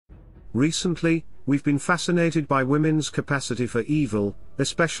Recently, we've been fascinated by women's capacity for evil,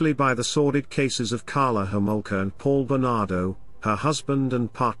 especially by the sordid cases of Karla Homolka and Paul Bernardo, her husband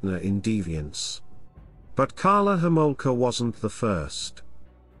and partner in deviance. But Karla Homolka wasn't the first.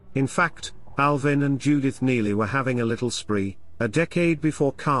 In fact, Alvin and Judith Neelley were having a little spree, a decade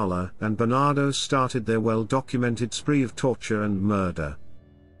before Karla and Bernardo started their well-documented spree of torture and murder.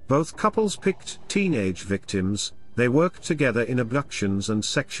 Both couples picked teenage victims, they worked together in abductions and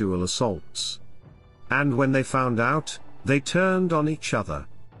sexual assaults. And when they found out, they turned on each other.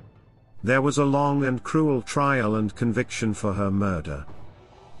 There was a long and cruel trial and conviction for her murder.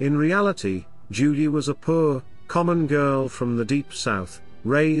 In reality, Judy was a poor, common girl from the Deep South,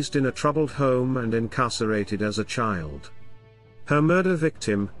 raised in a troubled home and incarcerated as a child. Her murder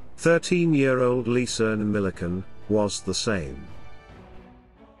victim, 13-year-old Lisa Millican, was the same.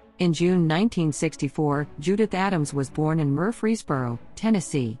 In June 1964, Judith Adams was born in Murfreesboro,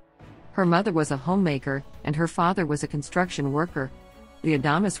 Tennessee. Her mother was a homemaker, and her father was a construction worker. The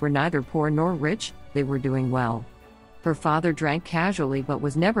Adamas were neither poor nor rich, they were doing well. Her father drank casually but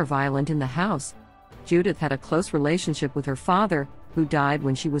was never violent in the house. Judith had a close relationship with her father, who died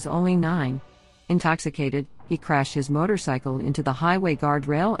when she was only 9. Intoxicated, he crashed his motorcycle into the highway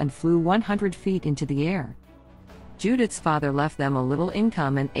guardrail and flew 100 feet into the air. Judith's father left them a little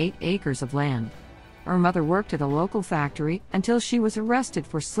income and 8 acres of land. Her mother worked at a local factory until she was arrested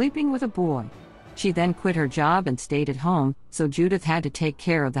for sleeping with a boy. She then quit her job and stayed at home, so Judith had to take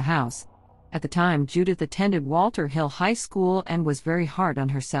care of the house. At the time, Judith attended Walter Hill High School and was very hard on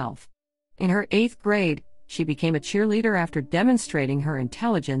herself. In her 8th grade, she became a cheerleader after demonstrating her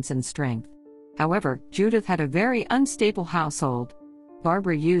intelligence and strength. However, Judith had a very unstable household.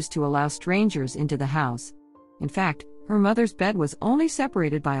 Barbara used to allow strangers into the house. In fact, her mother's bed was only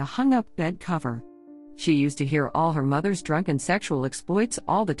separated by a hung-up bed cover. She used to hear all her mother's drunken sexual exploits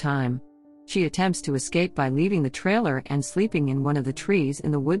all the time. She attempts to escape by leaving the trailer and sleeping in one of the trees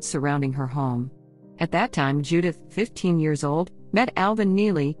in the woods surrounding her home. At that time, Judith, 15 years old, met Alvin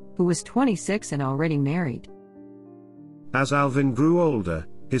Neelley, who was 26 and already married. As Alvin grew older,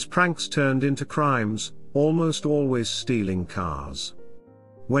 his pranks turned into crimes, almost always stealing cars.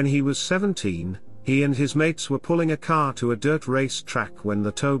 When he was 17, he and his mates were pulling a car to a dirt race track when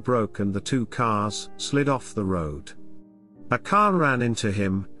the tow broke and the 2 cars slid off the road. A car ran into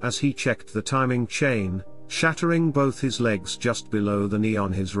him as he checked the timing chain, shattering both his legs just below the knee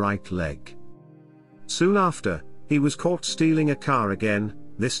on his right leg. Soon after, he was caught stealing a car again,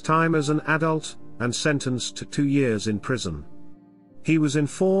 this time as an adult, and sentenced to 2 years in prison. He was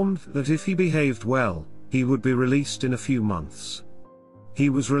informed that if he behaved well, he would be released in a few months. He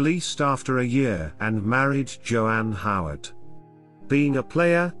was released after a year and married Joanne Howard. Being a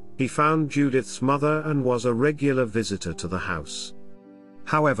player, he found Judith's mother and was a regular visitor to the house.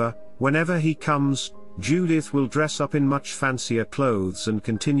 However, whenever he comes, Judith will dress up in much fancier clothes and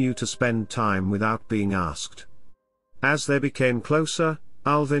continue to spend time without being asked. As they became closer,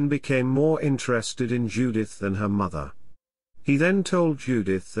 Alvin became more interested in Judith than her mother. He then told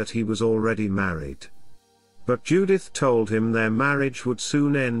Judith that he was already married. But Judith told him their marriage would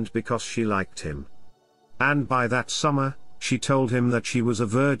soon end because she liked him. And by that summer, she told him that she was a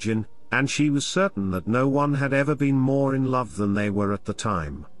virgin, and she was certain that no one had ever been more in love than they were at the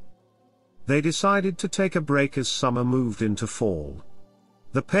time. They decided to take a break as summer moved into fall.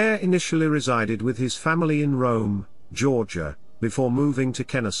 The pair initially resided with his family in Rome, Georgia, before moving to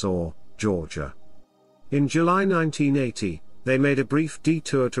Kennesaw, Georgia. In July 1980, they made a brief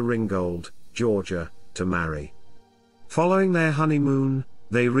detour to Ringgold, Georgia, to marry. Following their honeymoon,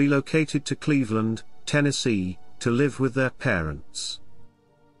 they relocated to Cleveland, Tennessee, to live with their parents.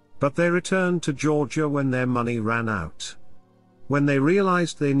 But they returned to Georgia when their money ran out. When they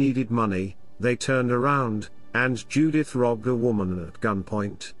realized they needed money, they turned around, and Judith robbed a woman at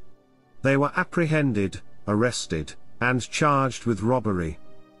gunpoint. They were apprehended, arrested, and charged with robbery.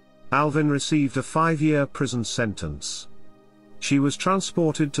 Alvin received a 5-year prison sentence. She was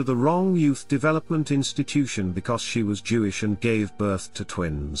transported to the wrong youth development institution because she was Jewish and gave birth to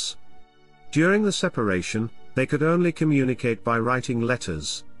twins. During the separation, they could only communicate by writing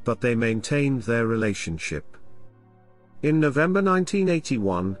letters, but they maintained their relationship. In November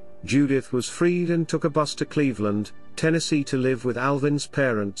 1981, Judith was freed and took a bus to Cleveland, Tennessee to live with Alvin's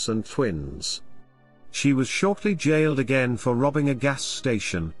parents and twins. She was shortly jailed again for robbing a gas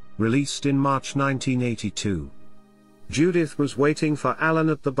station, released in March 1982. Judith was waiting for Alan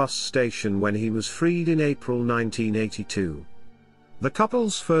at the bus station when he was freed in April 1982. The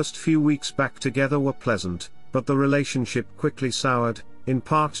couple's first few weeks back together were pleasant, but the relationship quickly soured, in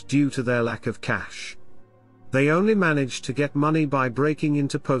part due to their lack of cash. They only managed to get money by breaking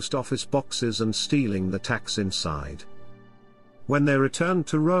into post office boxes and stealing the tacks inside. When they returned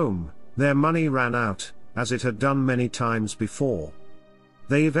to Rome, their money ran out, as it had done many times before.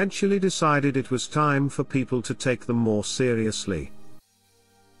 They eventually decided it was time for people to take them more seriously.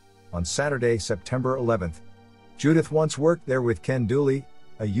 On Saturday, September 11th, Judith once worked there with Ken Dooley,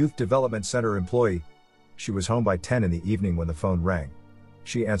 a youth development center employee. She was home by 10 in the evening when the phone rang.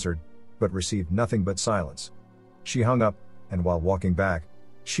 She answered, but received nothing but silence. She hung up, and while walking back,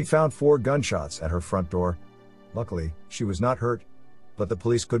 she found 4 gunshots at her front door. Luckily, she was not hurt, but the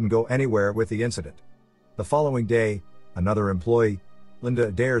police couldn't go anywhere with the incident. The following day, another employee, Linda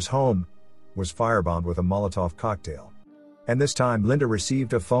Adair's home, was firebombed with a Molotov cocktail. And this time Linda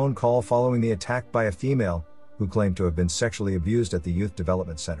received a phone call following the attack by a female, who claimed to have been sexually abused at the Youth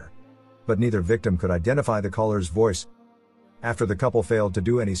Development Center. But neither victim could identify the caller's voice. After the couple failed to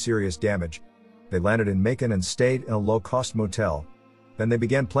do any serious damage, they landed in Macon and stayed in a low-cost motel. Then they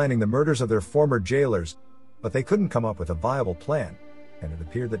began planning the murders of their former jailers, but they couldn't come up with a viable plan, and it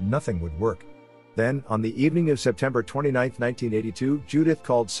appeared that nothing would work. Then, on the evening of September 29, 1982, Judith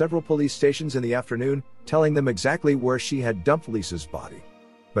called several police stations in the afternoon, telling them exactly where she had dumped Lisa's body.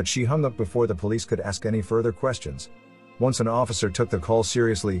 But she hung up before the police could ask any further questions. Once an officer took the call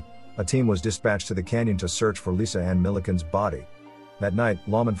seriously, a team was dispatched to the canyon to search for Lisa Ann Millican's body. That night,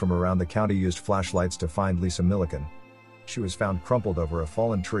 lawmen from around the county used flashlights to find Lisa Millican. She was found crumpled over a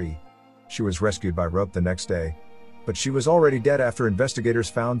fallen tree. She was rescued by rope the next day, but she was already dead after investigators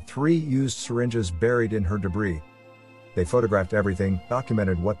found 3 used syringes buried in her debris. They photographed everything,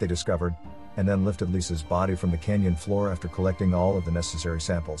 documented what they discovered, and then lifted Lisa's body from the canyon floor after collecting all of the necessary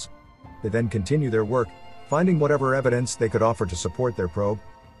samples. They then continued their work, finding whatever evidence they could offer to support their probe.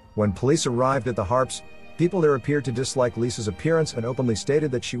 When police arrived at the Harps, people there appeared to dislike Lisa's appearance and openly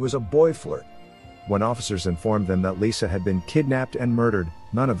stated that she was a boy flirt. When officers informed them that Lisa had been kidnapped and murdered,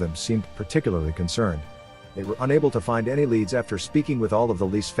 none of them seemed particularly concerned. They were unable to find any leads after speaking with all of the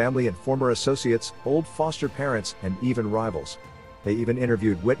Lease family and former associates, old foster parents, and even rivals. They even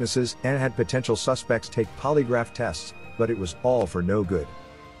interviewed witnesses and had potential suspects take polygraph tests, but it was all for no good.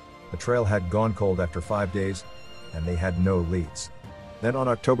 The trail had gone cold after 5 days, and they had no leads. Then on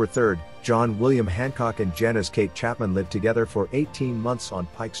October 3rd, John William Hancock and Janice Kate Chatman lived together for 18 months on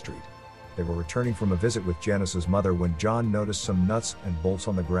Pike Street. They were returning from a visit with Janice's mother when John noticed some nuts and bolts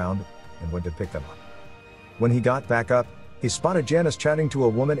on the ground and went to pick them up. When he got back up, he spotted Janice chatting to a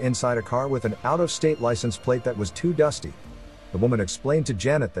woman inside a car with an out-of-state license plate that was too dusty. The woman explained to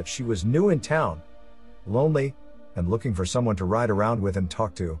Janet that she was new in town, lonely, and looking for someone to ride around with and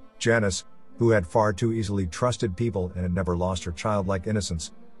talk to. Janice, who had far too easily trusted people and had never lost her childlike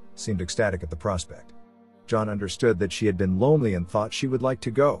innocence, seemed ecstatic at the prospect. John understood that she had been lonely and thought she would like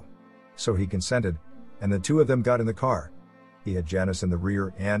to go. So he consented, and the two of them got in the car. He had Janice in the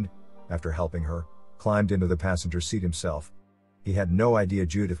rear and, after helping her, climbed into the passenger seat himself. He had no idea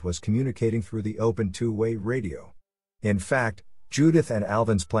Judith was communicating through the open two-way radio. In fact, Judith and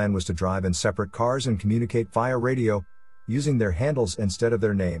Alvin's plan was to drive in separate cars and communicate via radio, using their handles instead of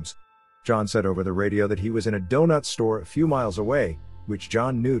their names. John said over the radio that he was in a donut store a few miles away, which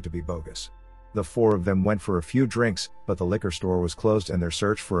John knew to be bogus. The 4 of them went for a few drinks, but the liquor store was closed and their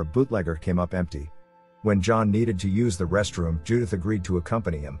search for a bootlegger came up empty. When John needed to use the restroom, Judith agreed to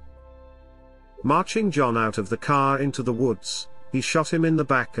accompany him. Marching John out of the car into the woods, he shot him in the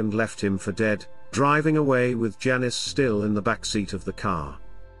back and left him for dead, driving away with Janice still in the back seat of the car.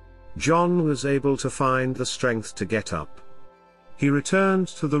 John was able to find the strength to get up. He returned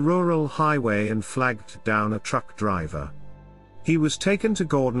to the rural highway and flagged down a truck driver. He was taken to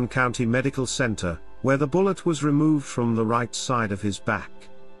Gordon County Medical Center, where the bullet was removed from the right side of his back.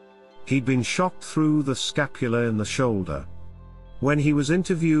 He'd been shot through the scapula in the shoulder. When he was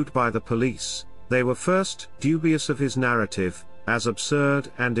interviewed by the police, they were first dubious of his narrative, as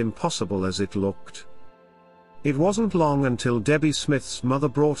absurd and impossible as it looked. It wasn't long until Debbie Smith's mother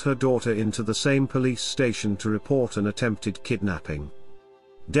brought her daughter into the same police station to report an attempted kidnapping.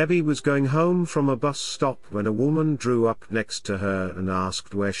 Debbie was going home from a bus stop when a woman drew up next to her and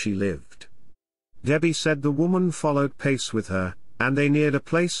asked where she lived. Debbie said the woman followed pace with her, and they neared a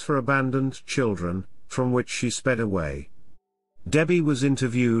place for abandoned children, from which she sped away. Debbie was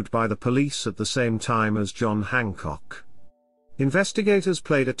interviewed by the police at the same time as John Hancock. Investigators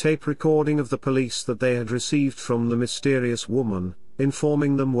played a tape recording of the police that they had received from the mysterious woman,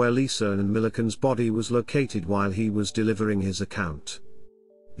 informing them where Lisa and Millican's body was located while he was delivering his account.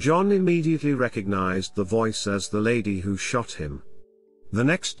 John immediately recognized the voice as the lady who shot him. The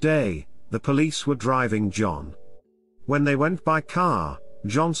next day, the police were driving John. When they went by car,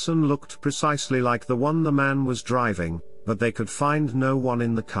 Johnson looked precisely like the one the man was driving, but they could find no one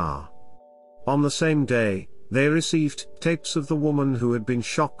in the car. On the same day, they received tapes of the woman who had been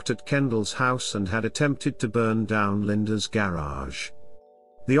shocked at Kendall's house and had attempted to burn down Linda's garage.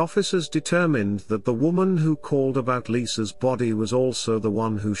 The officers determined that the woman who called about Lisa's body was also the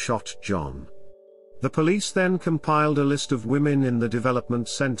one who shot John. The police then compiled a list of women in the development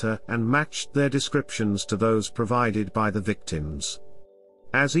center and matched their descriptions to those provided by the victims.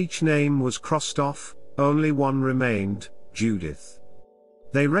 As each name was crossed off, only one remained, Judith.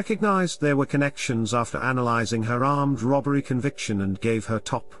 They recognized there were connections after analyzing her armed robbery conviction and gave her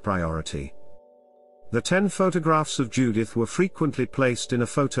top priority. The 10 photographs of Judith were frequently placed in a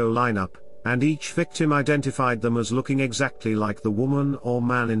photo lineup, and each victim identified them as looking exactly like the woman or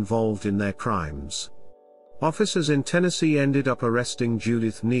man involved in their crimes. Officers in Tennessee ended up arresting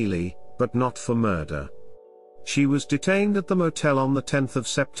Judith Neelley, but not for murder. She was detained at the motel on the 10th of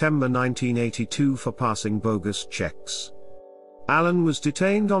September 1982 for passing bogus checks. Allen was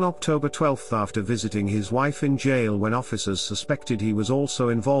detained on October 12 after visiting his wife in jail when officers suspected he was also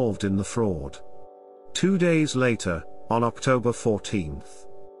involved in the fraud. 2 days later, on October 14,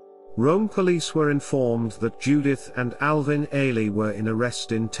 Rome police were informed that Judith and Alvin Ailey were in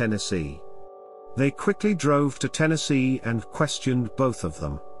arrest in Tennessee. They quickly drove to Tennessee and questioned both of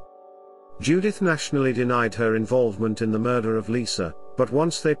them. Judith nationally denied her involvement in the murder of Lisa, but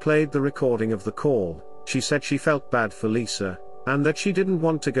once they played the recording of the call, she said she felt bad for Lisa, and that she didn't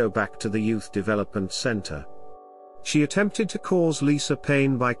want to go back to the Youth Development Center. She attempted to cause Lisa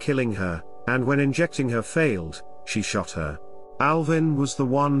pain by killing her, and when injecting her failed, she shot her. Alvin was the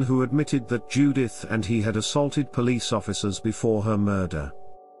one who admitted that Judith and he had assaulted police officers before her murder.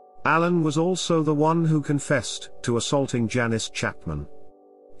 Allen was also the one who confessed to assaulting Janice Chatman.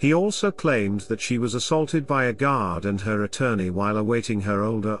 He also claimed that she was assaulted by a guard and her attorney while awaiting her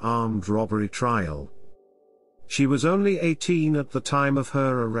older armed robbery trial. She was only 18 at the time of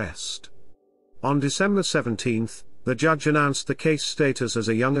her arrest. On December 17, the judge announced the case status as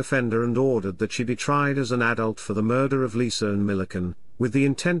a young offender and ordered that she be tried as an adult for the murder of Lisa and Millican, with the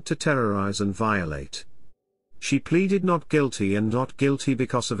intent to terrorize and violate. She pleaded not guilty and not guilty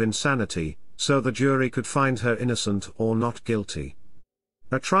because of insanity, so the jury could find her innocent or not guilty.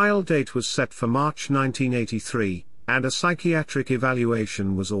 A trial date was set for March 1983, and a psychiatric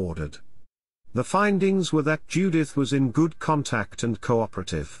evaluation was ordered. The findings were that Judith was in good contact and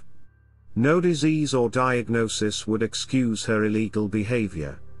cooperative. No disease or diagnosis would excuse her illegal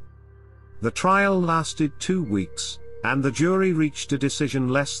behavior. The trial lasted 2 weeks, and the jury reached a decision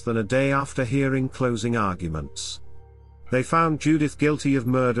less than a day after hearing closing arguments. They found Judith guilty of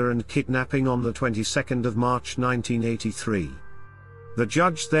murder and kidnapping on the 22nd of March 1983. The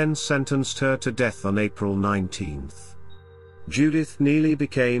judge then sentenced her to death on April 19. Judith Neelley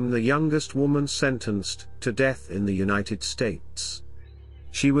became the youngest woman sentenced to death in the United States.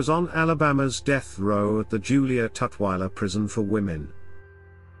 She was on Alabama's death row at the Julia Tutwiler Prison for Women.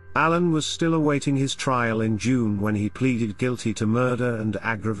 Allen was still awaiting his trial in June when he pleaded guilty to murder and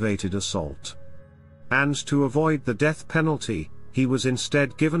aggravated assault. And to avoid the death penalty, he was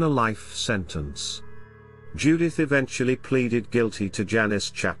instead given a life sentence. Judith eventually pleaded guilty to Janice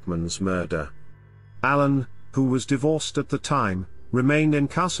Chatman's murder. Allen, who was divorced at the time, remained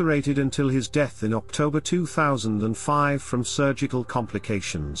incarcerated until his death in October 2005 from surgical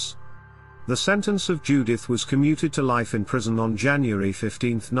complications. The sentence of Judith was commuted to life in prison on January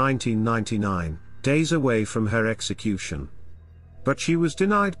 15, 1999, days away from her execution. But she was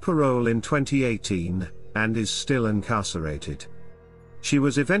denied parole in 2018, and is still incarcerated. She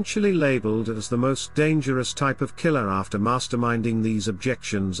was eventually labeled as the most dangerous type of killer after masterminding these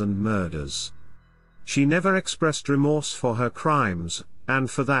abductions and murders. She never expressed remorse for her crimes, and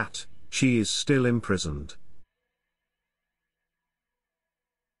for that, she is still imprisoned.